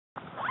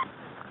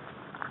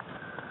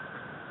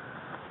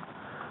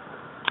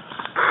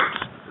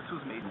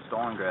was made in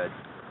Stalingrad,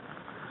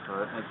 so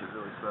that makes it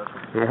really special.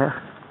 Yeah.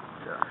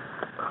 Yeah.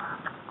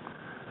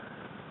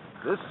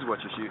 This is what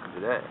you're shooting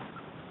today.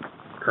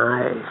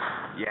 Nice.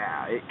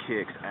 Yeah, it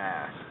kicks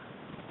ass.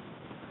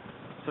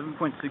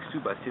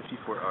 7.62 by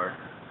 54R.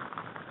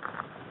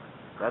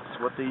 That's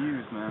what they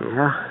use, man.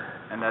 Yeah.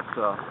 And that's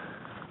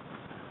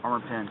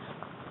armor pins.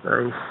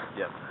 Nice.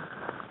 Yep.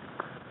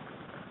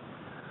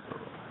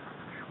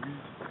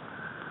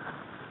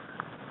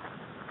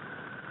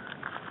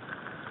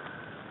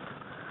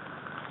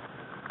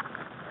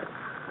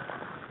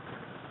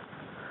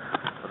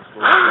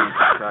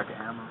 Track of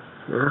ammo.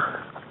 Yeah.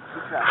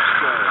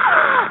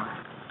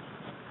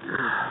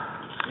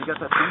 You got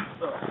that thing?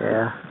 Oh.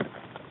 Yeah.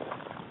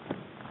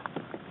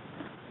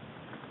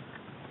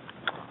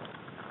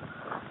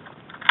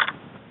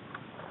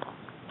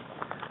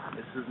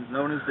 This is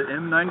known as the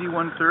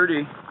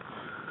M9130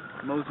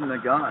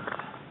 Mosin gun.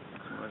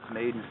 It was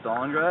made in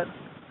Stalingrad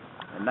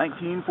in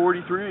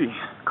 1943.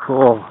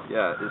 Cool.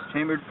 Yeah, it's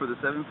chambered for the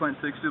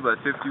 7.62 by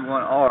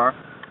 51R.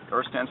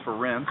 R stands for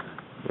rim.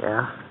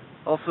 Yeah.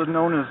 Also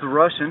known as the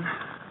Russian,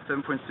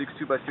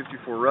 7.62 by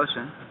 54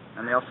 Russian,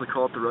 and they also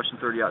call it the Russian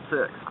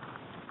 30-06.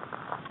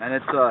 And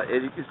it's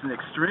in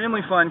extremely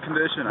fine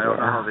condition. I don't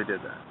know how they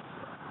did that.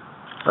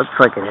 Looks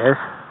like it is.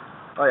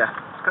 Oh yeah,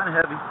 it's kind of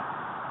heavy.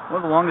 One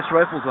of the longest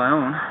rifles I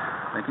own.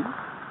 Thank you.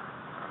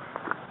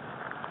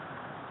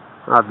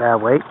 Not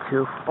bad weight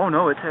too. Oh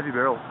no, it's heavy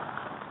barrel.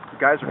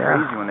 The guys were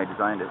crazy when they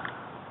designed it.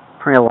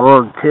 Pretty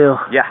long too.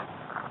 Yeah,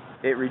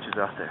 it reaches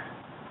out there.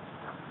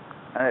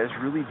 And it's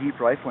really deep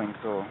rifling,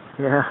 so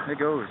it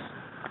goes.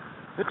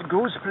 It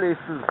goes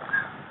places.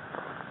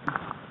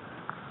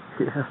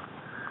 Yeah.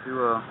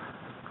 To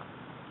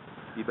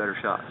be better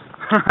shots.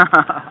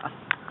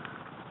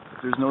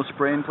 If there's no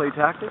spray and play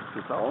tactics,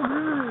 it's all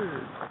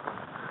good.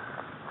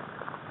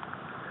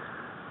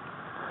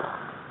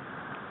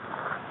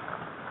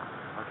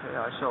 Okay,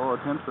 I shall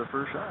attempt the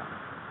first shot.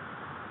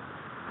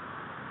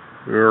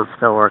 Yeah, I'm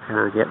still working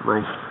on getting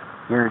my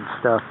gear and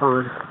stuff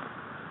on.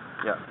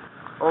 Yeah.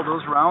 Oh,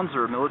 those rounds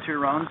are military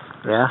rounds.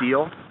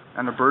 Steel,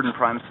 and they're burden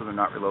primed, so they're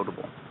not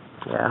reloadable.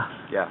 Yeah.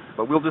 Yeah,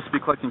 but we'll just be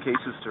collecting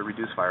cases to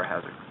reduce fire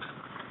hazard.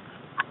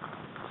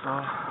 So.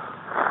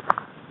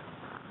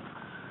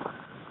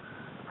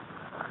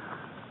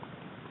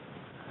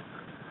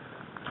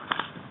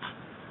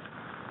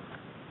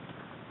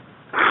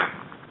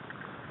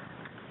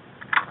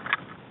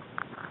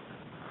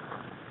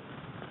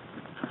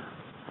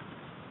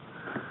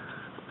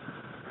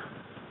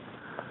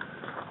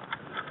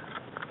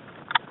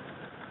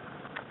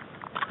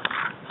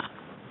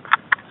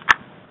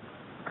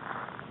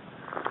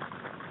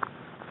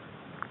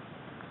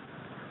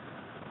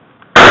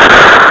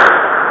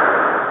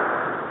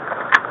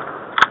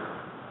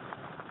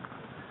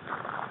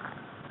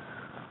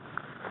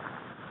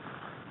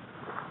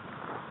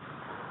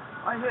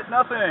 I hit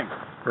nothing.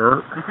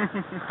 Huh?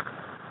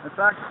 In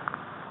fact,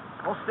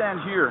 I'll stand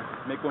here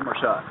and make one more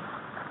shot.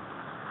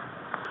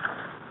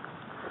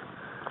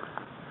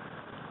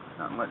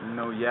 I'm letting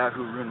no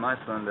Yahoo ruin my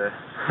Sunday.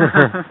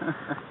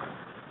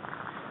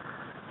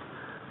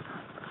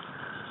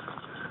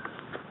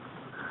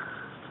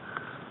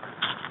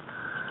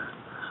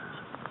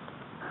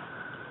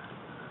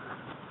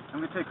 I'm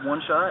going to take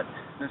one shot,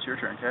 then it's your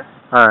turn, okay?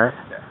 Alright.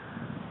 Yeah.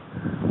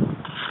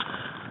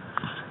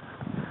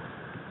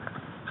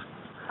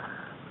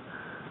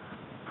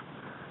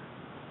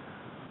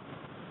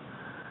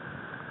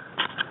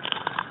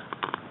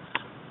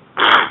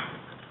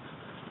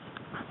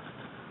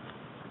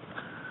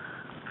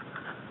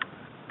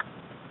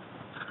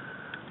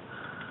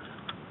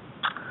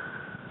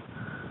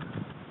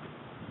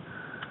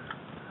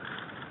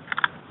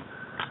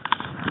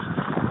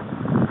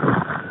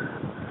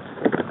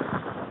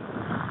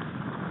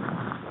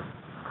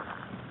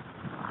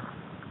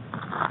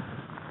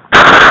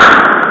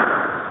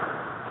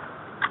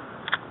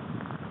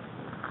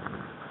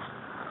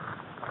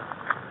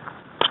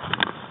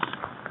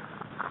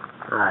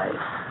 Nice.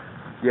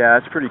 Yeah,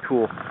 it's pretty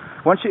cool.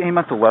 Why don't you aim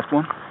at the left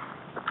one?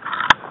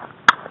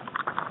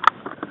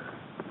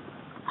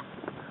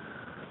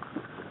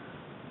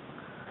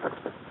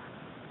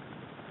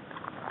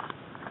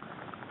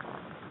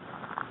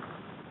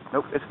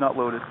 Nope, it's not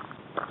loaded.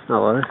 It's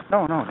not loaded?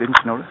 No, didn't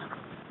you notice?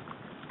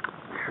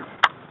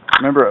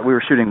 Remember, we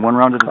were shooting one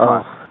round at a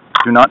time.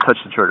 Do not touch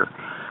the trigger.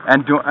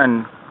 And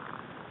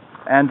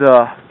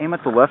aim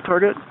at the left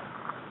target.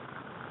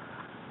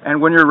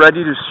 And when you're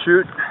ready to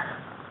shoot,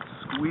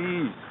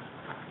 squeeze.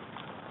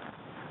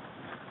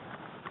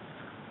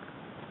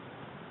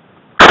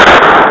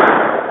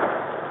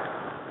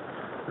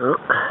 Oh.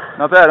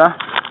 Not bad, huh?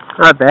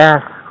 Not bad.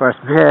 Of course,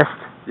 missed.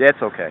 Yeah,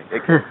 it's okay.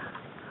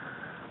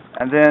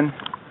 And then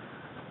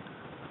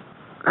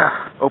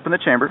open the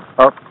chamber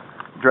up,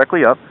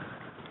 directly up.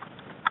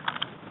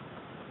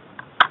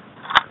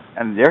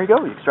 And there you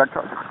go, you extract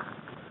target.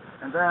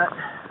 And that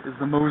is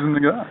the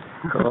Mosin gun.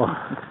 Cool.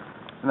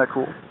 Isn't that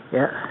cool?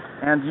 Yeah.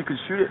 And you can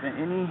shoot it in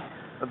any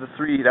of the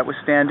three. That was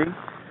standing.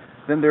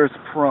 Then there's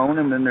prone,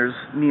 and then there's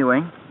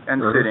kneeling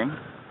and sitting.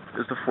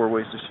 There's the 4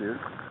 ways to shoot.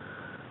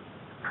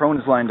 prone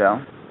is lying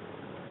down.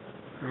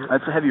 Yep.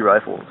 That's a heavy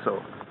rifle, so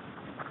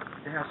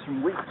it has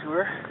some weight to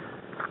her.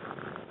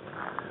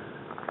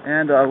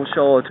 And I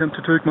shall attempt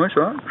to take my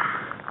shot.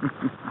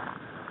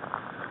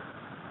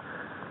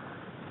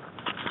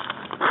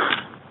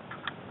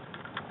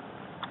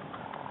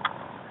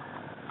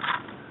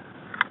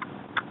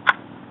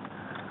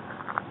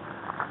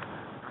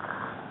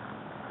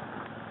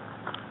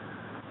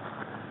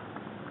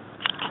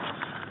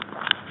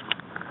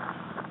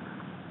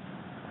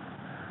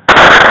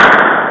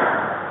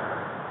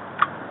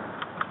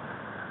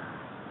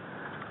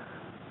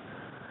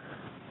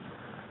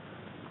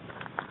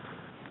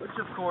 Which,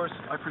 of course,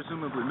 I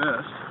presumably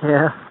missed.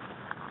 Yeah.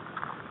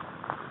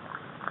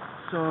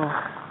 So,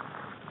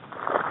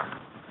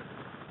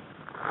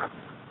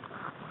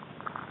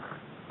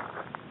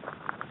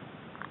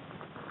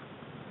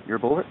 your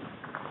bullet?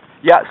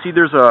 Yeah. See,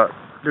 there's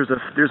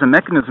a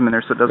mechanism in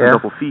there so it doesn't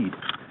double feed.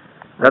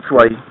 That's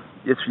why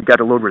you got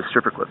to load where the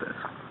stripper clip is.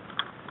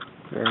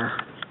 Yeah.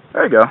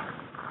 There you go.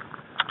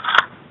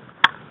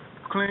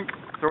 Clink.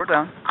 Throw it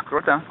down. Throw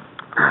it down.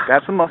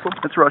 Got some muscle.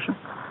 It's Russian.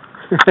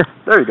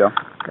 There you go.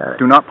 Got it.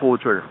 Do not pull the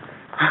trigger.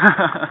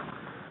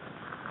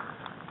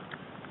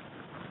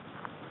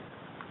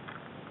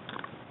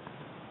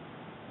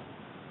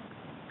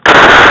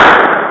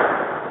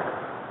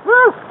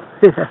 Woo!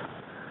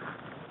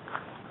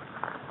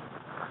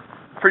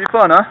 Pretty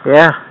fun, huh?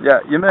 Yeah. Yeah,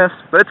 you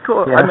missed, but it's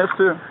cool. Yeah. I missed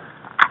too.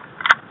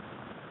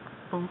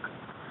 Boom.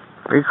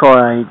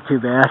 Recoil ain't too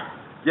bad.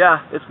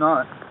 Yeah, it's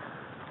not.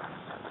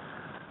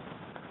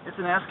 It's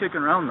an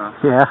ass-kicking round, though.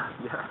 Yeah.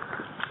 Yeah.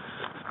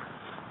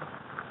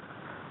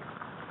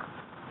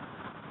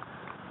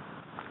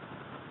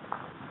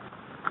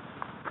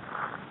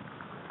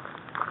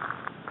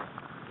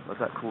 Let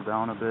that cool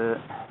down a bit.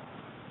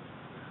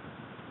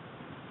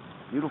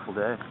 Beautiful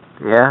day.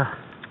 Yeah.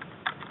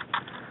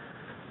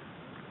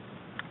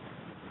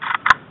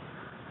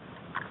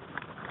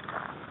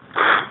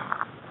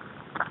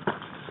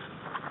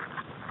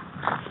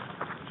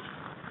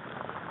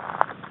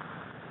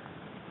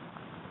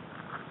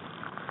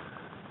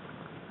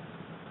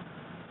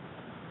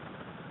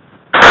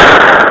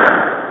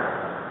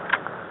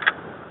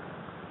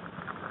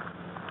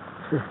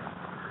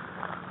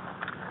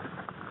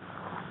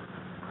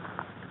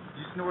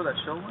 Did you know where that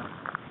shell went?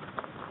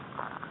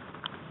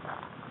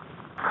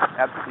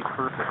 Absolutely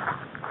perfect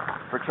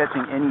for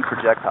catching any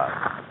projectile.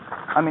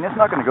 I mean, it's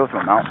not going to go through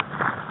a mountain.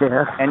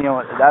 Yeah. And,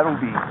 that'll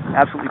be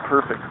absolutely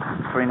perfect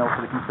for,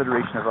 for the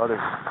consideration of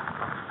others,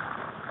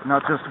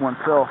 not just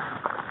oneself.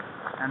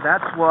 And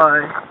that's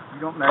why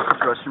you don't mess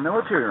with Russian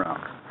military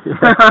rounds.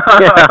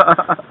 Yeah.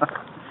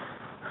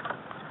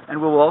 And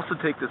we'll also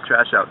take this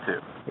trash out,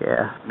 too.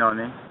 Yeah. You know what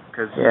I mean?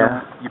 Because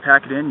you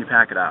pack it in, you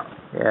pack it out.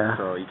 Yeah.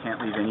 So you can't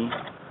leave any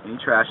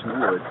trash in the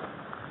woods.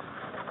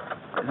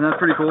 Isn't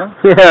that pretty cool?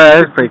 Yeah,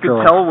 that's pretty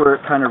cool. You cool. could tell where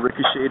it kind of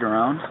ricocheted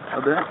around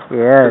a bit.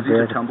 Yeah, it These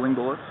did. are tumbling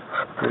bullets.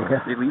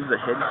 Yeah. They leave the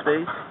head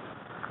space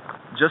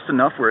just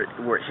enough where it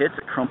hits,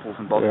 it crumples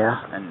and bubbles,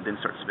 and then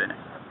starts spinning.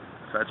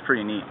 So that's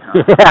pretty neat,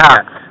 huh?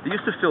 Yeah. They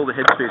used to fill the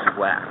head space with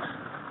wax,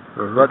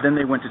 but then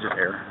they went to just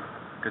air,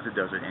 because it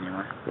does it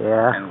anyway.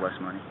 Yeah. And less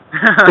money.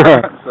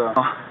 So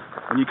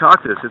when you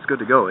cock this, it's good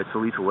to go. It's a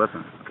lethal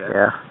weapon. Okay.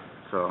 Yeah.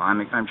 So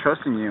I'm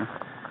trusting you.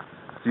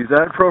 Do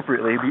that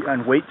appropriately,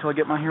 and wait till I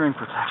get my hearing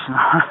protection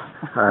on.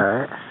 All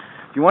right.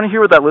 If you want to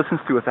hear what that listens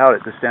to without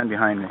it, just stand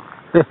behind me.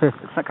 It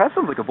kind of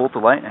sounds like a bolt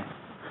of lightning.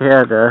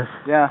 Yeah, it does.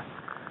 Yeah.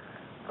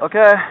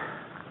 Okay.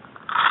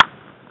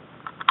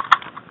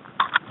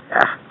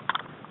 Yeah.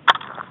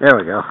 There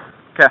we go.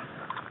 Okay.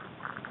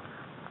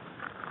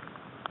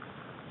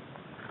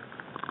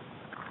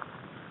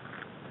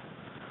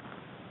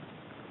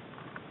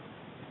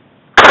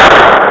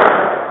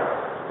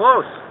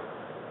 Close.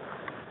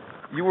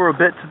 You were a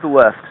bit to the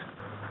left.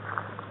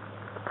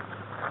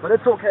 But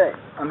it's okay.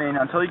 I mean,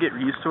 until you get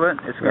used to it,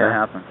 it's going to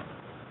happen.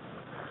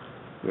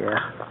 Yeah.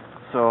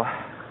 So,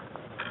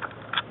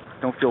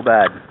 don't feel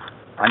bad.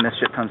 I missed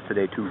shit tons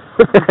today, too.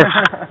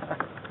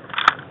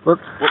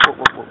 Whoops.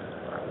 Whoop.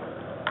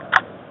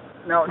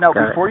 Now,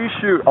 before you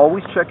shoot,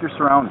 always check your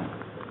surroundings.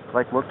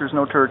 Like, look, there's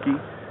no turkey,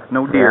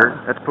 no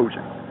deer. That's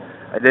poaching.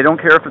 They don't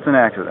care if it's an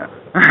accident.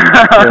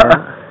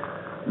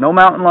 No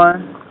mountain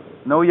lion,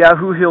 no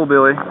Yahoo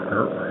hillbilly.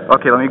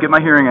 Okay, let me get my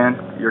hearing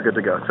in. You're good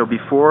to go. So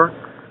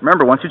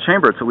remember, once you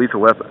chamber, it's a lethal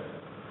weapon.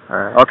 All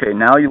right. Okay,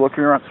 now you look at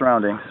your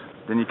surroundings.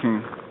 Then you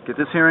can get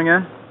this hearing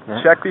in.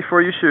 Yeah. Check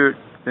before you shoot.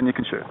 Then you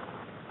can shoot.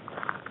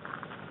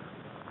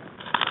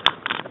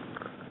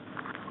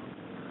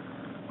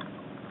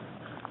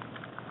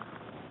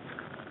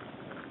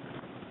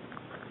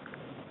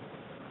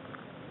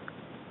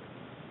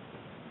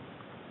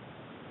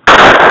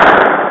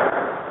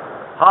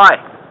 High.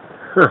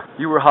 Huh.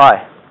 You were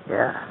high.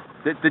 Yeah.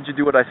 Did you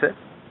do what I said?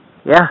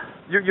 Yeah.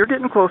 You're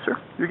getting closer.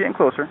 You're getting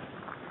closer.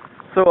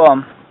 So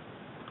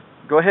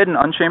go ahead and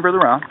unchamber the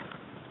round.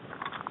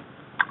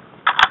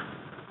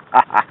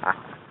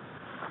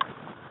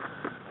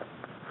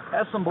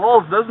 Has some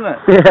balls, doesn't it?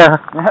 Yeah.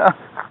 Yeah.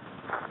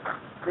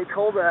 They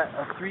call that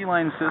a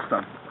 3-line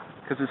system.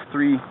 Because it's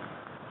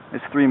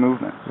three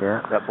movements.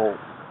 Yeah. That bolt.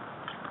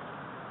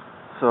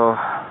 So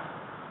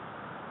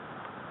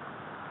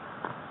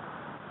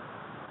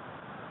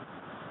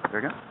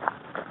there you go.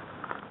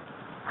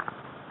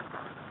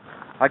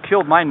 I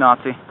killed my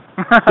Nazi.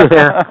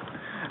 Yeah.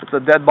 It's a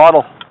dead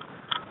bottle.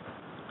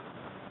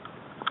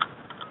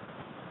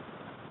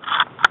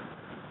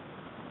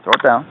 Throw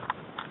it down.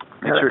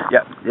 Make sure.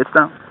 Yeah, it's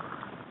down.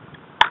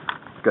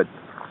 Good.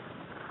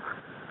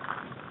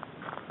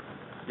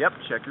 Yep.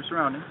 Check your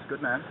surroundings.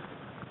 Good man.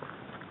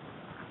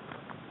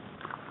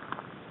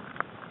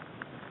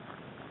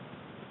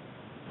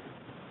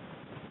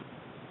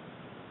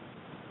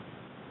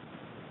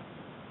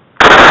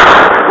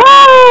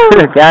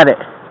 Got it.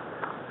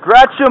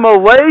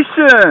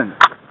 Gratulation!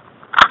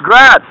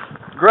 Grats,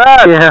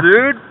 Yeah.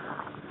 dude.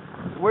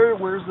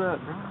 Where's that?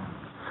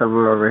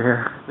 Somewhere over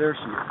here. There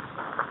she is.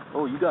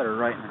 Oh, you got her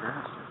right in the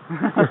grass.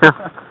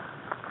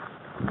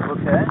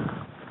 Okay.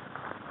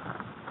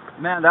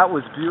 Man, that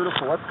was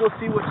beautiful. Let's go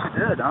see what she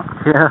did, huh?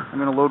 Yeah. I'm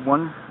gonna load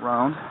one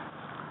round.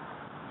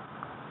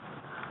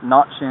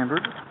 Not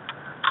chambered.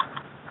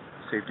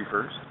 Safety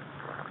first.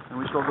 And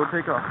we shall go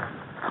take off.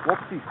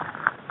 Whoopsie.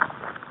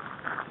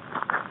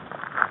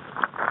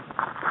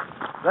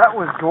 That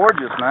was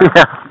gorgeous, man.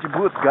 Yeah. You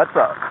blew its guts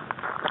out.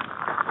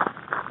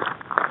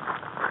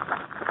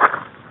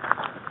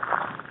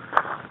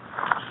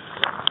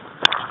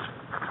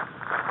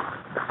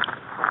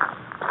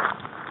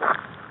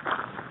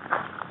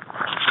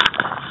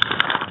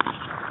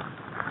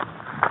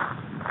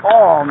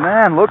 Oh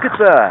man, look at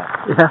that.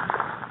 Yeah.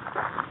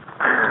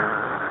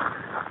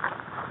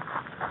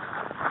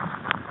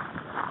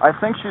 I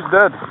think she's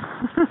dead.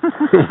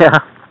 Yeah.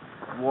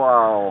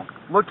 Wow.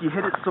 Look, you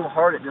hit it so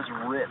hard it just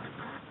ripped.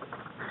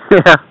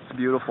 Yeah. It's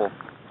beautiful.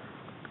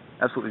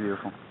 Absolutely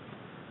beautiful.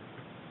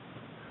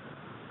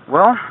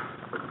 Well,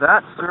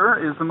 that, sir,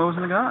 is the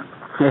Mosin gun.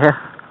 Yeah.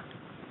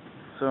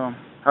 So,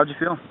 how'd you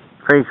feel?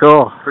 Pretty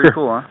cool. Pretty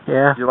cool, huh?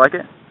 Yeah. Did you like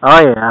it?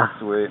 Oh, yeah.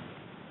 Sweet.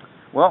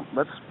 Well,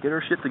 let's get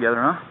our shit together,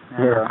 huh?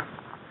 And, yeah.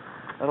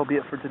 that'll be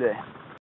it for today.